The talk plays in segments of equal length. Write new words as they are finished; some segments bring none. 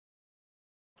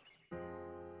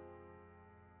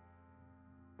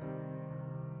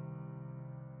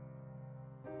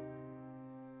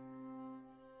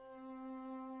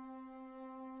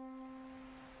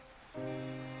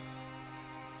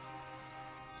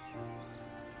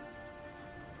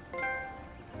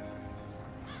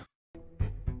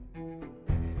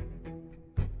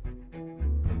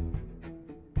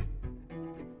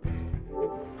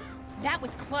That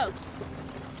was close.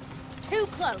 Too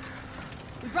close.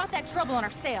 We brought that trouble on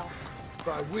ourselves.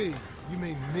 By we, you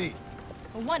mean me.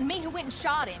 It wasn't me who went and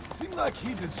shot him. Seemed like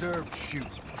he deserved shooting.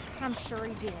 I'm sure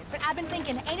he did. But I've been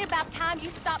thinking, ain't it about time you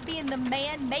stop being the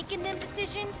man making them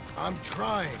decisions? I'm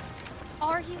trying.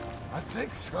 Are you? I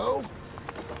think so.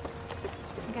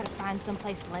 I gotta find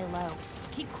someplace to lay low.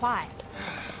 Keep quiet.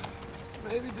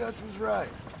 Maybe Dutch was right.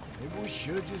 Maybe we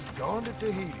should have just gone to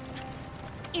Tahiti.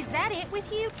 Is that it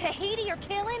with you? Tahiti or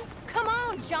killing? Come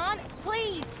on, John.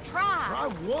 Please, try. Try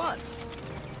what?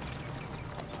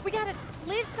 We gotta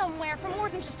live somewhere for more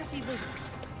than just a few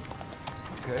weeks.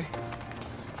 Okay.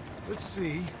 Let's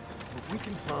see what we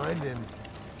can find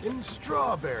in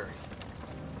Strawberry.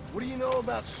 What do you know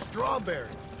about Strawberry?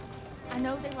 I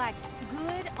know they like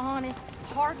good, honest,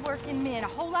 hard-working men a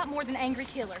whole lot more than angry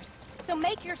killers. So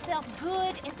make yourself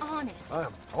good and honest.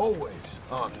 I'm always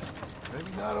honest.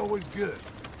 Maybe not always good,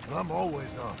 but I'm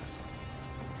always honest.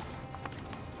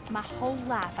 My whole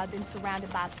life I've been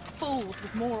surrounded by fools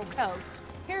with moral codes.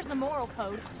 Here's a moral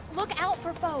code. Look out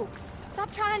for folks.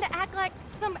 Stop trying to act like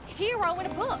some hero in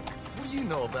a book. What do you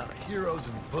know about heroes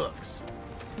and books?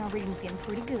 My reading's getting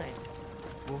pretty good.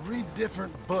 We'll read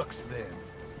different books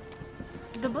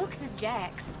then. The books is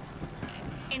Jack's.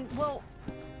 And, well,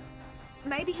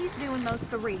 maybe he's doing most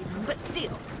of the reading, but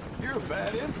still. You're a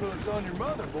bad influence on your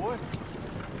mother, boy.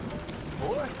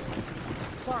 Boy?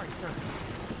 Sorry, sir.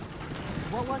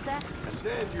 What was that? I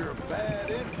said you're a bad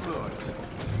influence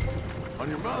on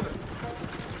your mother.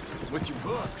 With your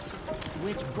books.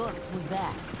 Which books was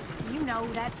that? You know,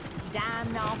 that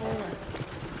dime novel,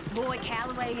 or Boy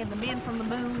Calloway and the Men from the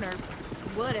Moon, or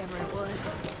whatever it was.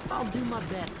 I'll do my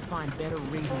best to find better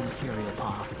reading material,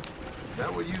 Pa. Is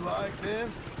that what you like, then?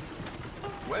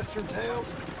 Western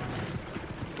tales?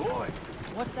 Boy,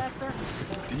 What's that, sir?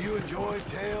 do you enjoy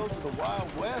tales of the Wild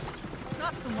West?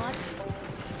 Not so much.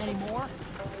 Anymore.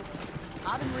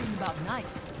 I've been reading about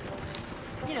knights.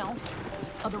 You know,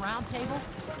 of the Round Table.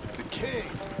 The king.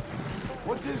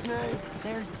 What's his name?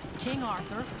 There's King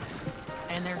Arthur,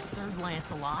 and there's Sir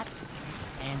Lancelot,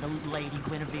 and the Lady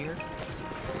Guinevere,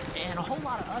 and a whole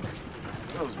lot of others.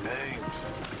 Those names.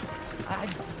 I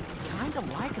kinda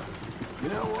like them. You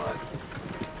know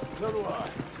what? So do I.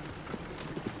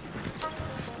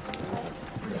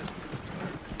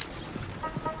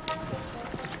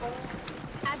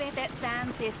 I bet that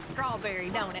sign says Strawberry,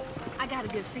 don't it? I got a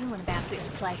good feeling about this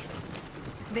place.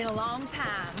 Been a long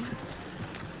time.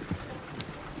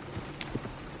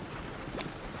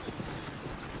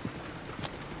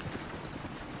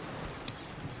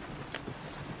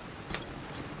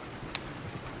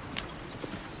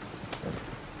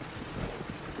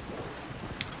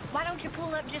 Why don't you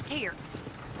pull up just here?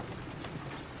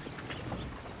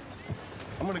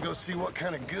 I'm gonna go see what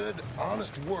kind of good,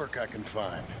 honest work I can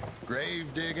find.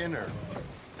 Grave digging or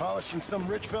polishing some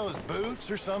rich fella's boots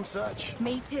or some such.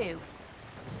 Me too.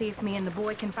 See if me and the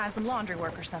boy can find some laundry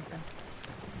work or something.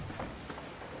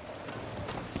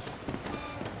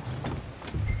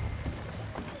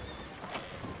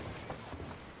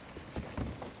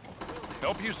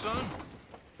 Help you, son?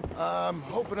 I'm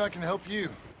hoping I can help you.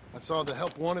 I saw the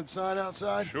help wanted sign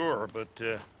outside. Sure, but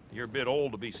you're a bit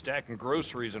old to be stacking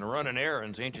groceries and running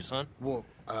errands, ain't you, son? Well,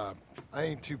 I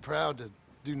ain't too proud to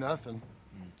do nothing.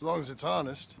 As long as it's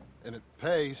honest and it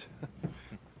pays.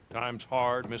 Time's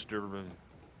hard, Mr.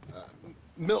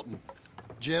 Milton.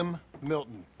 Jim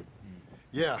Milton.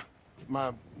 Yeah,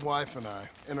 my wife and I,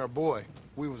 and our boy,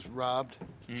 we was robbed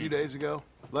a few days ago.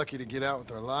 Lucky to get out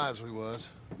with our lives, we was.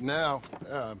 Now,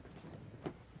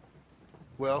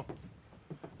 well,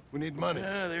 we need money.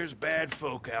 There's bad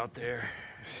folk out there.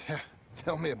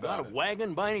 Tell me Got about a it.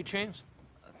 wagon by any chance?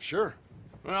 Sure.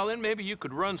 Well, then maybe you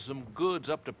could run some goods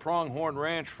up to Pronghorn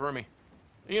Ranch for me.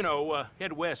 You know,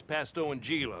 head west past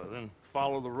Owanjila, then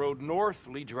follow the road north,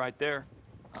 leads you right there.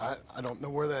 I don't know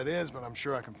where that is, but I'm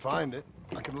sure I can find it.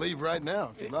 I can leave right now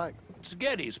if you'd like. It's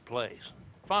Getty's place.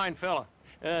 Fine fella.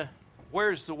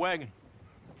 Where's the wagon?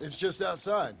 It's just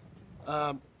outside.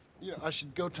 You know, I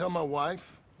should go tell my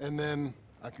wife, and then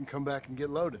I can come back and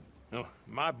get loaded. No,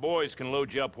 my boys can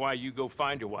load you up while you go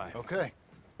find your wife. Okay.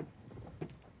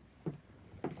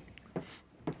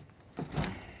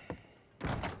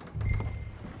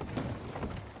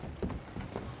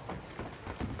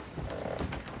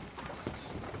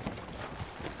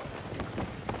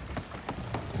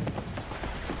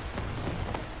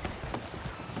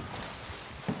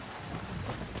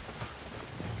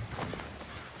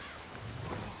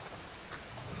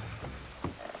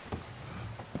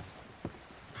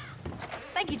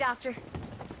 Thank you, Doctor.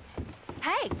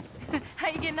 Hey, how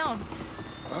you getting on?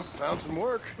 Well, found some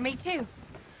work. Me too.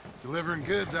 Delivering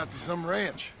goods out to some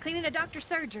ranch. Cleaning a doctor's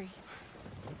surgery.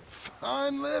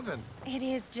 Fine living. It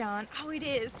is, John. Oh, it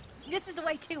is. This is the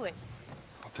way to it.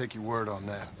 I'll take your word on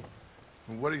that.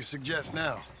 What do you suggest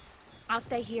now? I'll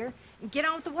stay here and get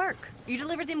on with the work. You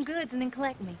deliver them goods and then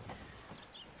collect me.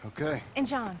 Okay. And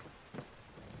John,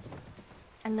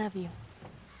 I love you.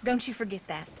 Don't you forget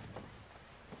that.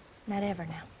 Not ever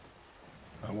now.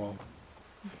 I won't.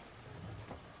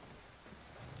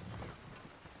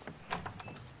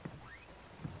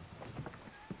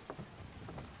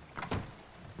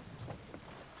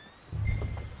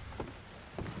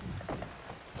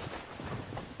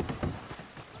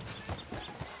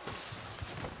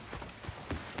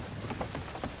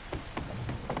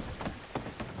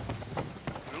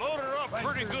 Load her up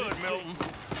pretty good, Milton.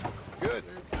 Good.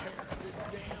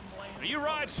 You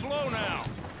ride slow now.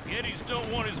 Yetis don't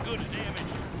want his goods damaged.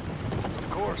 Of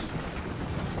course.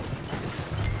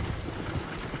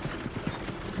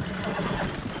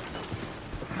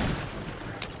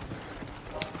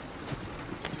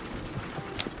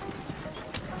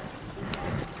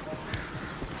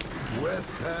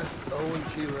 West past Owen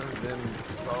Sheila, then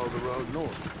follow the road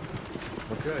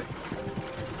north. Okay.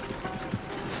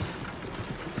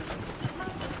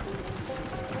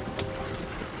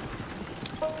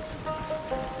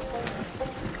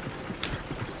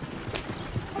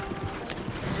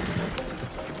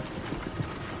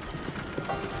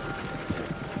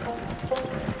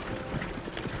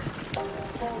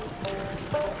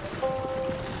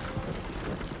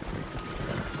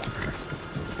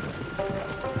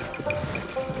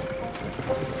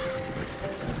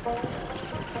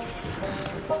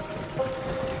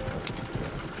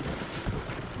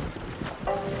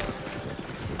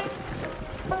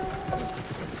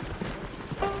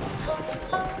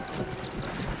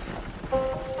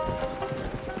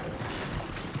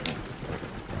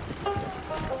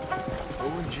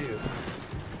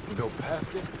 We go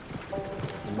past it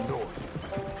and north.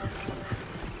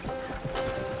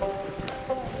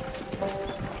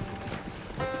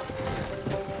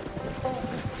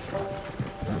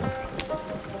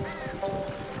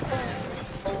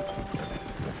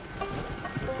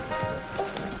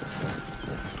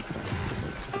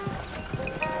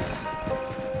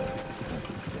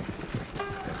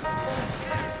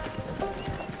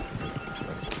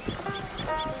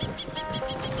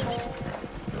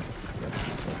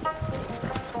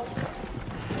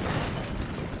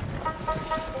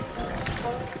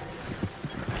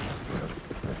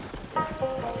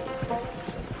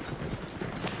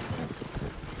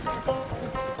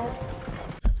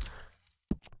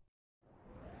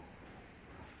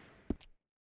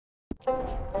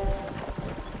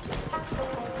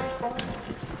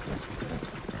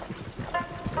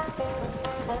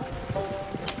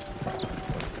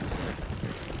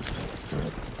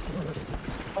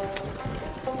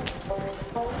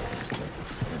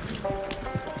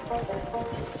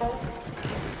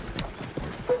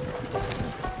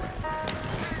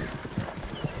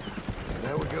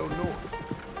 Now we go north.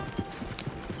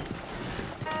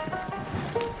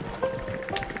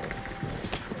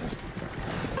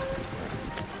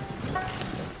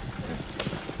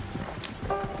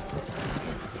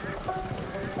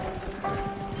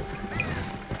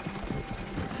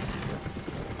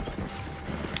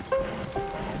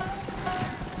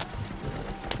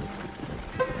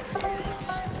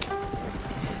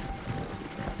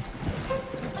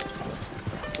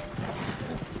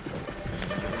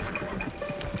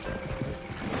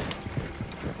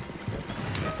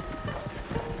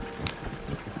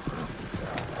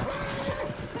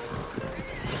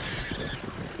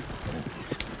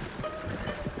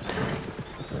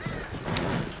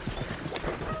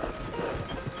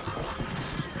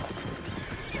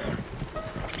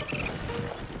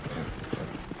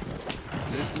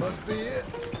 This must be it.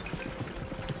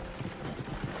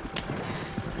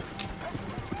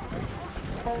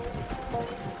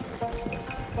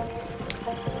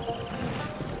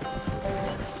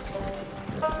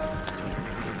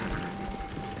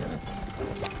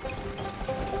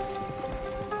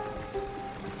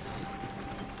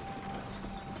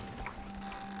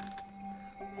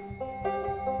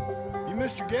 You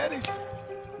Mr. Geddes?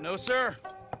 No, sir.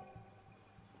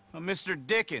 I'm Mr.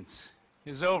 Dickens,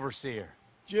 his overseer.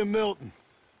 Jim Milton.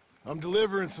 I'm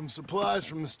delivering some supplies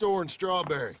from the store in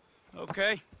Strawberry.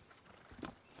 Okay.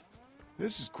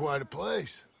 This is quite a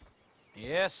place.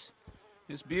 Yes,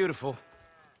 it's beautiful.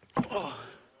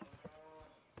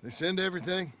 They send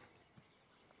everything?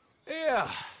 Yeah,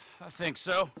 I think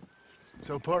so.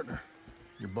 So, partner,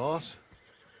 your boss,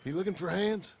 he looking for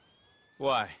hands?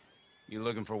 Why? You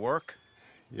looking for work?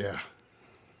 Yeah.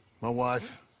 My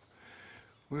wife,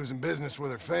 We was in business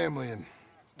with her family and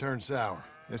turned sour.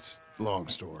 It's a long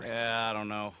story. Yeah, I don't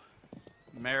know.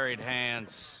 Married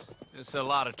hands. It's a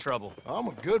lot of trouble. I'm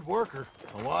a good worker.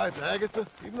 My wife, Agatha,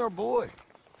 even our boy,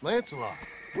 Lancelot.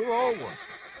 We'll all work.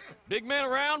 Big man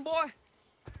around, boy?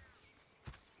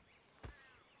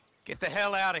 Get the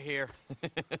hell out of here.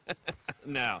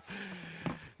 Now,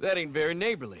 that ain't very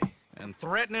neighborly. And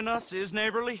threatening us is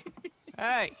neighborly?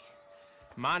 Hey,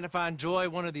 Mind if I enjoy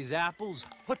one of these apples?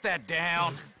 put that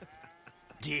down.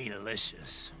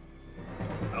 Delicious.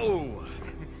 Oh.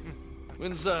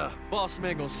 When's boss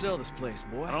man gonna sell this place,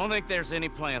 boy? I don't think there's any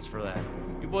plans for that.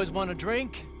 You boys want a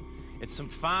drink? It's some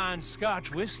fine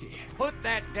Scotch whiskey. Put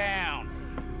that down.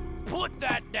 Put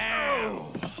that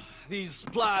down. These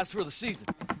supplies for the season.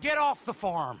 Get off the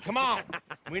farm. Come on.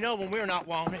 We know when we're not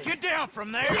wanted. Get down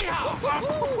from there.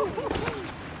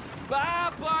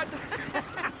 Bye, bud.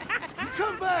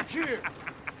 Come back here!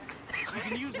 You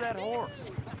can use that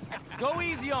horse. Go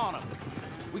easy on him.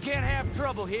 We can't have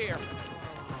trouble here.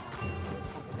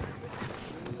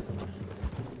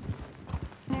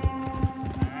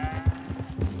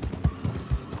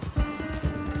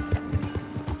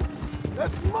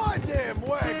 That's my damn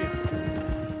wagon!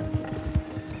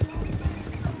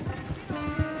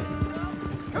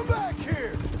 Come back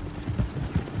here!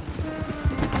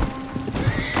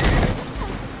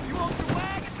 You want your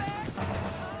wagon back?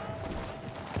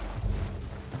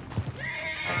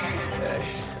 Hey.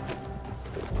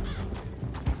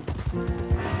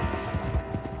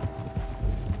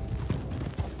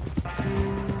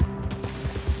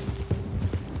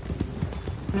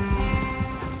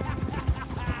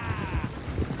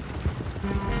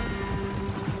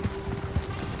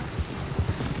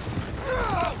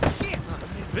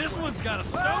 This one's got a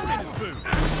stone in his boot.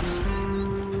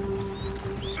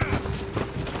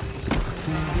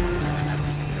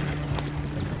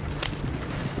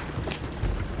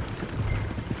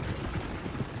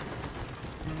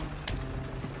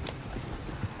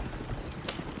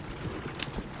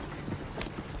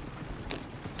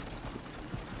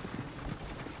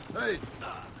 Hey,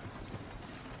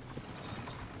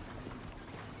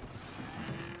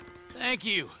 Thank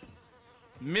you.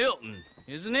 Milton,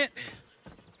 isn't it?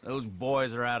 Those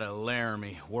boys are out of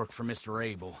Laramie, work for Mr.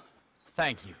 Abel.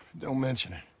 Thank you. don't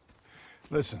mention it.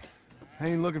 Listen, I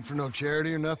ain't looking for no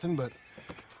charity or nothing, but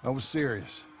I was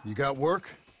serious. You got work?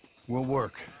 We'll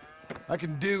work. I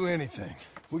can do anything.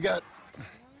 We got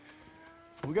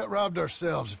robbed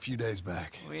ourselves a few days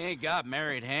back. We ain't got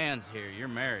married hands here. You're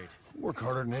married. Work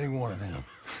harder than any one of them.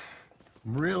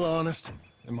 I'm real honest,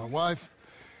 and my wife,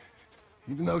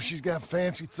 even though she's got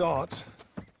fancy thoughts,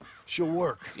 she'll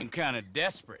work. Seem kind of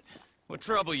desperate. What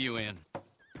trouble you in?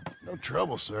 No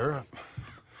trouble, sir.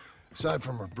 Aside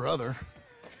from her brother,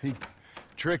 he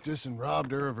tricked us and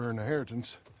robbed her of her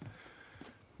inheritance.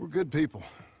 We're good people.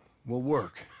 We'll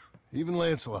work. Even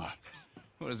Lancelot.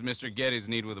 What does Mr. Geddes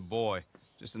need with a boy?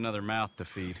 Just another mouth to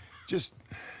feed. Just,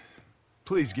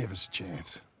 please give us a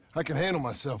chance. I can handle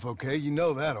myself okay, you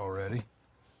know that already.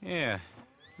 Yeah,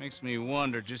 makes me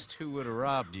wonder just who would have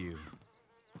robbed you.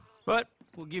 But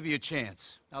we'll give you a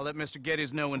chance. I'll let Mr.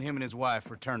 Geddes know when him and his wife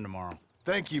return tomorrow.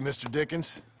 Thank you, Mr.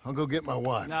 Dickens. I'll go get my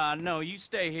wife. Nah, no, you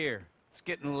stay here. It's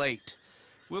getting late.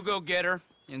 We'll go get her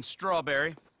in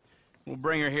Strawberry. We'll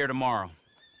bring her here tomorrow.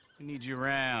 We need you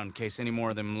around in case any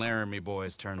more of them Laramie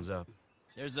boys turns up.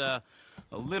 There's a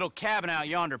little cabin out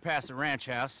yonder past the ranch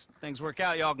house. Things work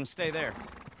out, y'all can stay there.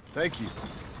 Thank you.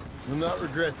 You'll not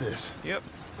regret this. Yep,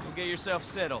 go get yourself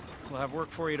settled. We'll have work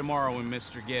for you tomorrow when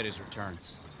Mr. Geddes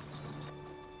returns.